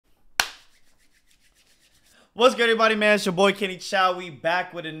What's good, everybody, man? It's your boy Kenny Chao. We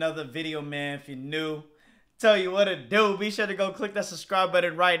back with another video, man. If you're new, tell you what to do. Be sure to go click that subscribe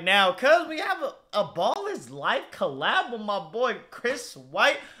button right now, cause we have a Ballislife collab with my boy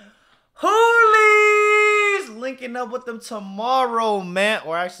CRSWHT. Hoolies linking up with them tomorrow, man.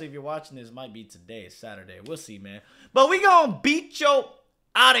 Or actually, if you're watching this, it might be today. It's Saturday. We'll see, man. But we gonna beat yo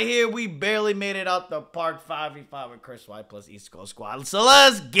out of here. We barely made it out the park. 5v5 with CRSWHT plus East Coast Squad. So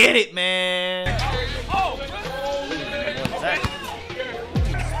let's get it, man. Oh, what's that?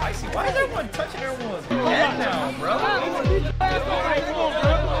 Spicy. Why is everyone touching everyone's head now, bro? I'm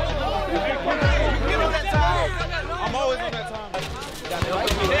always on that time.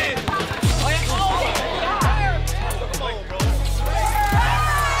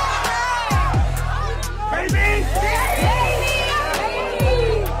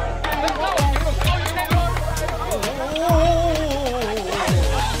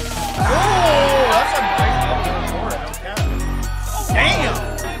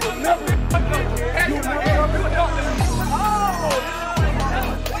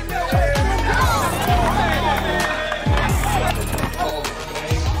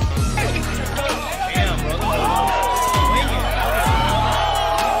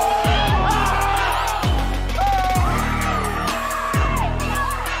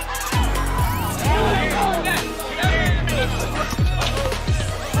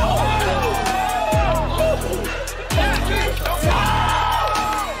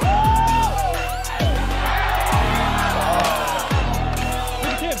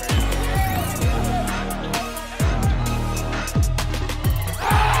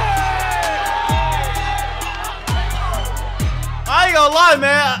 Lie,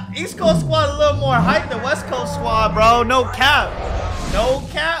 man. East Coast Squad a little more hype than West Coast Squad, bro. No cap. No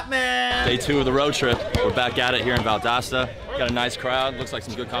cap, man. Day 2 of the road trip. We're back at it here in Valdosta. Got a nice crowd. Looks like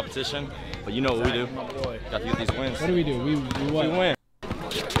some good competition. But you know what we do. Got to get these wins. What do we do? We win.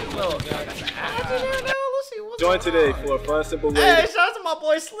 Join today for a fun, simple way. Hey, shout out to my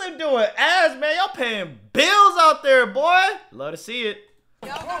boy Slim doing ads, man. Y'all paying bills out there, boy. Love to see it.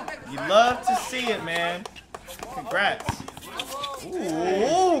 You love to see it, man. Congrats.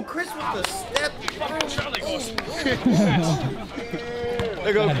 Ooh, Chris with the step.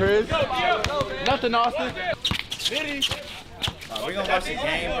 There go Chris. Nothing, Austin. We're gonna watch the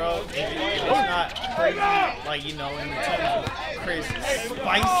game, bro. It's not crazy, like, you know, in the terms of Chris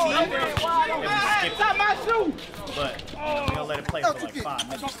spicy. And we skip it. But we're gonna let it play for like 5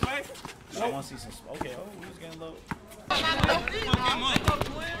 minutes. I want to see some. Okay, oh, we was getting low.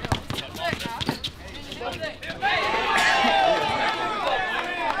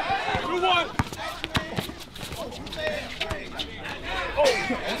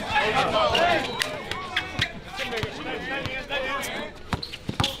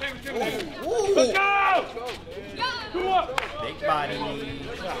 Big body.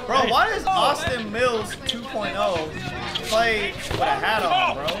 Bro, why does Austin Mills 2.0 play with a hat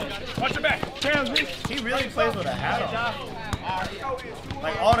on, bro? Watch your back. He really plays with a hat on.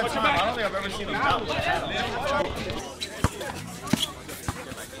 Like all the time. I don't think I've ever seen him not with a hat on.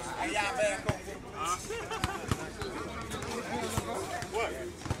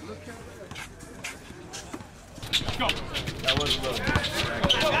 That was a little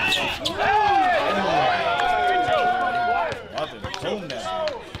boom down.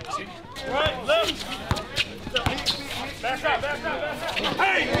 Right, left. Back up.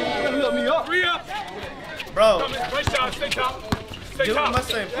 Hey! Help me up. Re-up. Bro. Right shot, stay top. Dude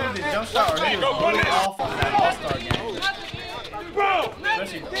must have improved his jump shot or he was really off on that All-Star game. Bro!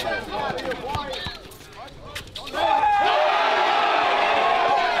 Especially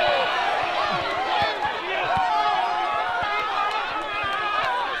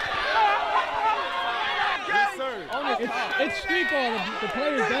It's street ball. The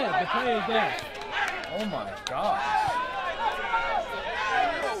player's dead. The player's dead. oh my gosh.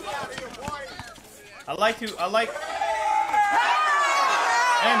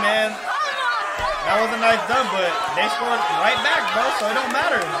 Hey man, that was a nice dunk, but they scored right back, bro, so it don't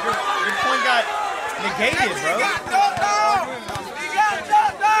matter. Your point got negated, bro.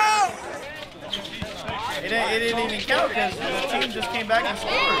 It didn't even count because the team just came back and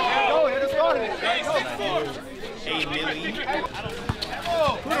scored. Hey, Millie.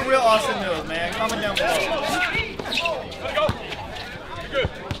 Who the real Austin Mills, man? Comment down below. Let's go. You're good.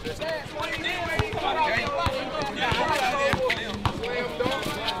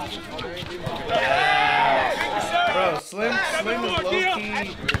 Bro, Slim is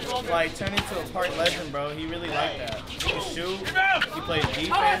low-key, like, turned into a park legend, bro. He really liked that. He can shoot, he plays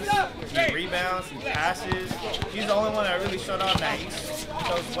defense, he rebounds, he passes. He's the only one that really showed off that East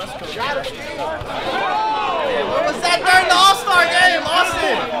Coast, West Coast.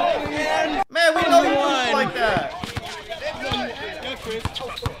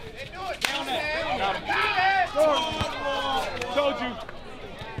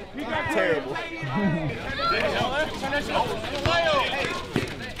 Terrible.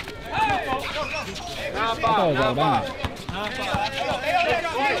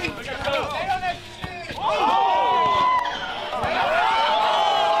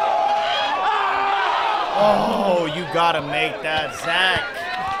 Oh, you gotta make that, Zach.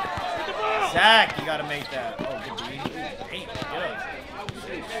 Zach, you gotta make that. Oh, good D. Hey, get up.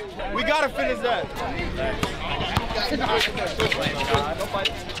 We gotta finish that. Nice.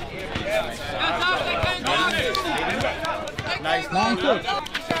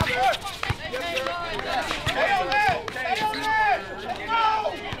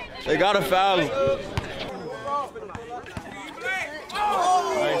 They got a foul. Nice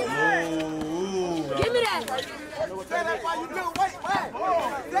move. Give me that. That's why you little weight.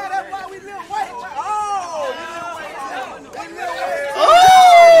 That's why we little weight. Oh!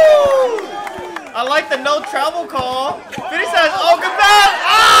 I like the no travel call. Finish says, oh, good pass.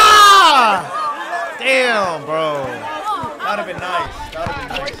 Ah! Damn, bro. That would have been nice. That would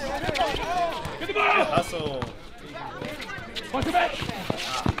have been nice. Hustle.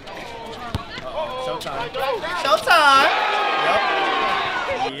 Showtime. Showtime.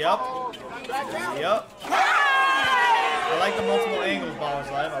 Yep. Yep. I like the multiple angles,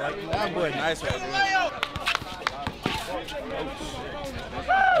 Ballislife. I like the multiple angles. Nice right there.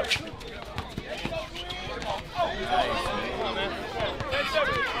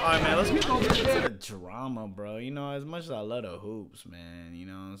 Alright, man, let's get to the drama, bro. You know, as much as I love the hoops, man, you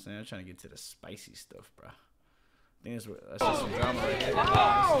know what I'm saying? I'm trying to get to the spicy stuff, bro. I think that's just some drama right here.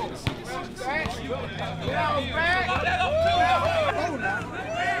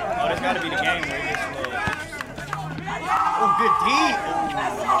 Oh, there's got to be the game where it gets a little interesting. Oh, good D.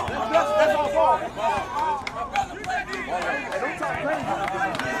 That's all ball.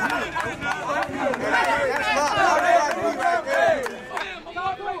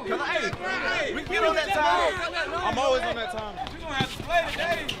 We get on that time. I'm always on that time.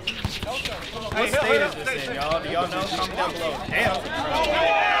 What state is this in, y'all? Do y'all know? Comment down below. Damn.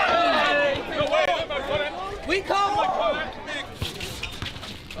 We come.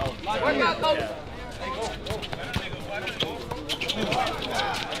 Oh,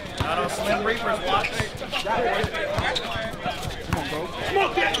 not on Slim Reaper's watch.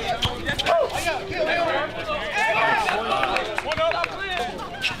 Smoke it!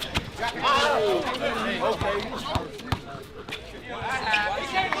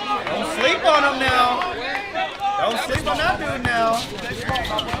 Don't sleep on him now. Don't sleep on that dude now.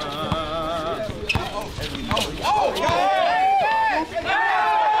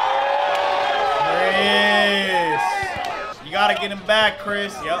 Chris. You gotta get him back,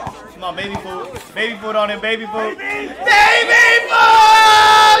 Chris. Yep. Come on, baby food. Baby food on him, baby food. Baby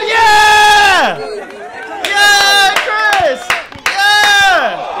food! Yeah! Yeah, Chris!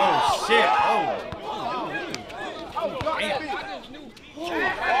 Yeah! Oh, shit. Oh.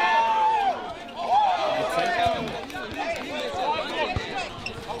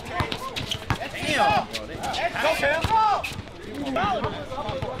 Damn. Damn, bro.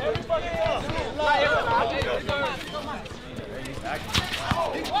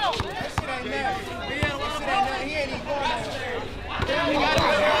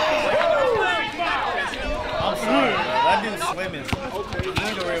 I'm sorry, bro. That dude's swimming.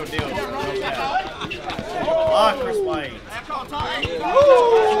 He's the real deal. Ah, Chris White.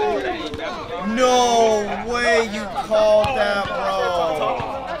 No way you called that, bro.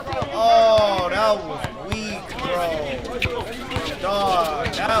 Oh, that was weak, bro. Dog,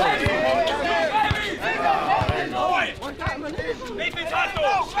 that was Make this hot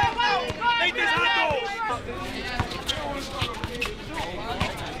dog! Make this hot dog!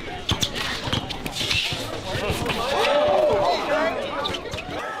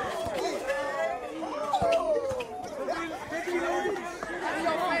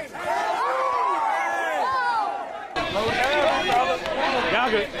 Y'all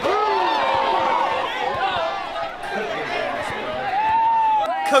good.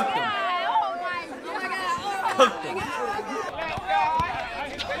 cooked him. Cooked him.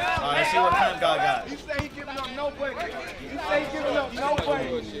 All right, let's see what time God got. You say he giving up no way. You say he giving up no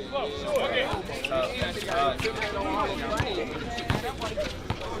way.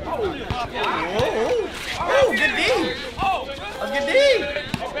 Oh, good D. That's good D.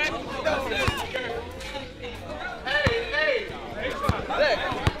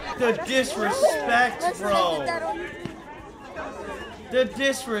 The disrespect, bro. The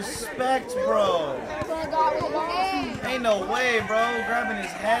disrespect, bro. Ain't no way, bro. Grabbing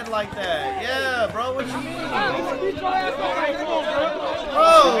his head like that. Yeah, bro. What you mean? Bro,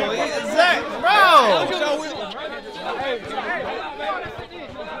 Zach, bro.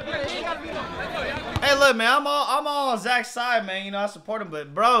 look, man, I'm all on Zach's side, man. You know, I support him,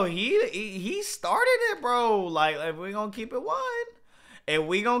 but bro, he started it, bro. Like, if we gonna keep it 1,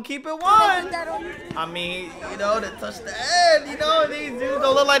 I mean, you know, to touch the end, you know, these dudes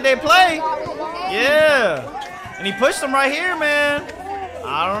don't look like they play. Yeah, and he pushed them right here, man.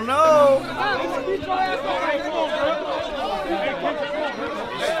 I don't know.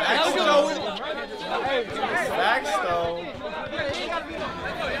 Facts though.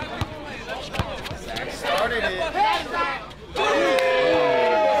 Started it.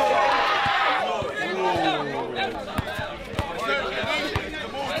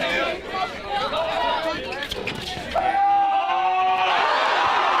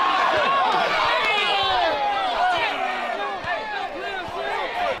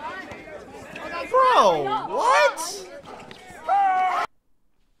 Bro, what?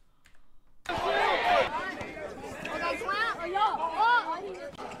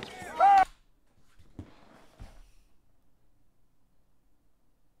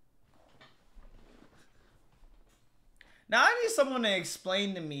 Now, I need someone to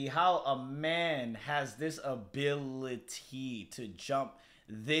explain to me how a man has this ability to jump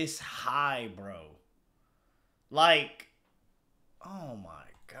this high, bro. Like, oh my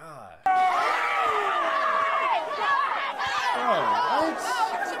God. Bro, what?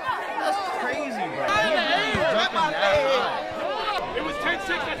 That's crazy, bro. He's jumping that high. It was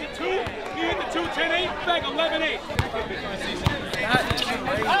 10-6 at the 2. He hit the 2, 10-8, back 11-8. That is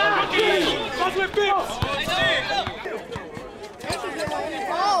crazy. That's with Bibbs.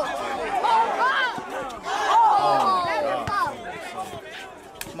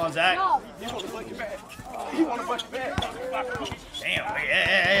 Come on, Zach. You want to bust your back? Damn.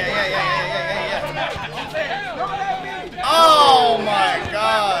 Oh my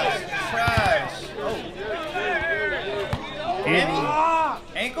gosh. Trash. Oh.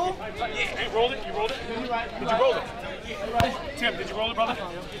 Ankle? Hey, rolled it. You rolled it? Did you roll it? Tim, did you roll it, brother?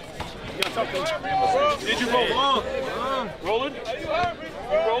 You got something. Did you roll it? Roll it?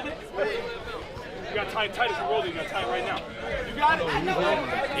 You rolled it? You got to tie it tight. If you rolled it, you got to tie it right now. You got it.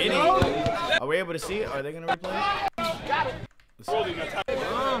 Are we able to see it? Are they going to replay it? Roll it, you got to tie it.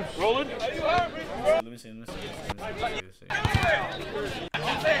 Roll it. Let me see.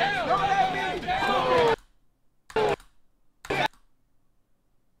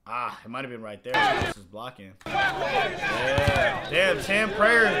 Ah, it might have been right there. This is blocking. Yeah. Damn, 10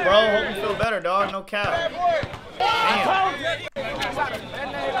 prayers, bro. Hope you feel better, dog. No cap. Damn.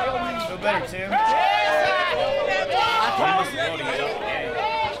 Feel better, Tim.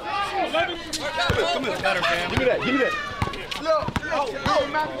 Come here. Better, fam. Give me that. Look,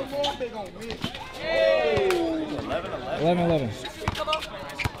 they gonna miss. 11-11.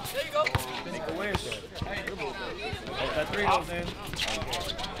 There you go. Where's that? Hope that 3 goes in.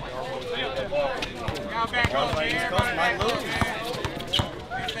 Y'all back up, East Coast might lose.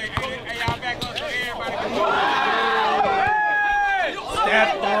 Hey, y'all back up, everybody. Step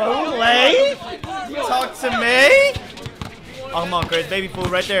through, lay. Talk to me. Oh, come on, Chris. Baby food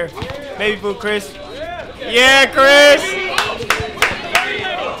right there. Baby food, Chris. Yeah, Chris.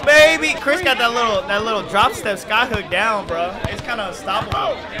 Baby, Chris got that little drop step sky hook down, bro. It's kind of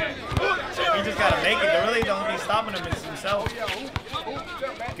unstoppable. He just gotta make it. They really don't be stopping him. It's himself.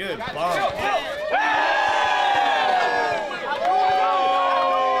 Good bomb.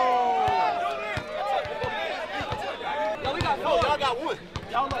 Y'all got one.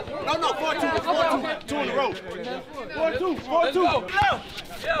 No, 4-2. 2 in a row. 4-2.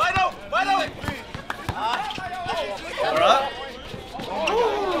 Wide open. We're up.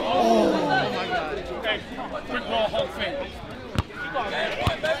 Oh my God. Okay, quick ball, Hall of Fame.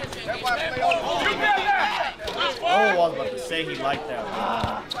 Oh, I was about to say he liked that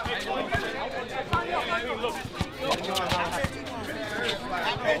one.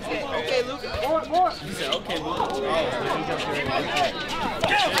 Okay, Luke. More. He said, okay, Luke. Oh,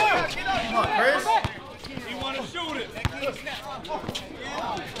 come on, Chris. He want to shoot it.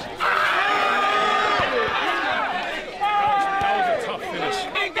 That was a tough finish.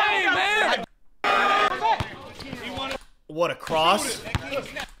 Big game, man. What a cross.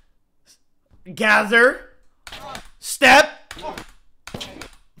 Gather. Step.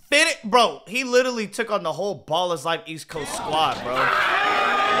 Fit it. Bro, he literally took on the whole Ballislife East Coast squad, bro.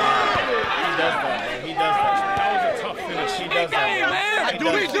 Wow. He does that, bro. He does that. That was a tough finish. He does that,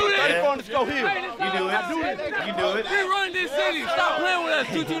 bro. We do that. Yeah. Let's go here. You do it. We run this city. Stop playing with us.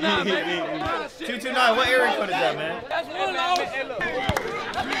 229, baby. 229. What area code is that, man? That's one.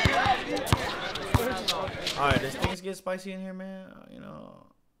 All right, does things get spicy in here, man? You know,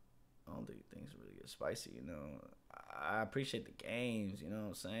 I don't think things really get spicy. You know, I appreciate the games. You know what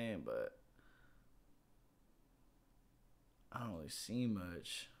I'm saying, but I don't really see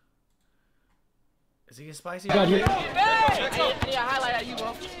much. Is he get spicy? Got here.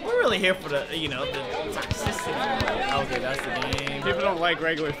 We're really here for the, you know, the toxicity. Okay, that's the game. People don't like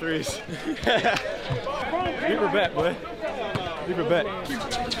regular threes. Leave her back, boy. Leave her back.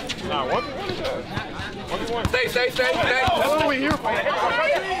 Nah, what? Stay. That's what we here for.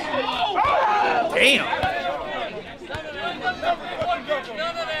 Damn.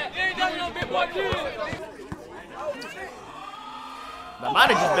 That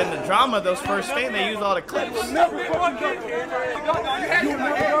might have just been the drama of those first things. They used all the clips.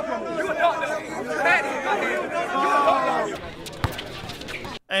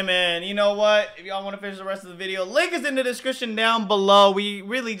 Hey man, you know what? If y'all want to finish the rest of the video, link is in the description down below. We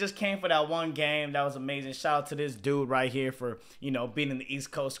really just came for that one game. That was amazing. Shout out to this dude right here for, you know, being in the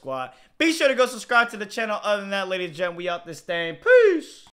East Coast squad. Be sure to go subscribe to the channel. Other than that, ladies and gentlemen, we out this thing. Peace.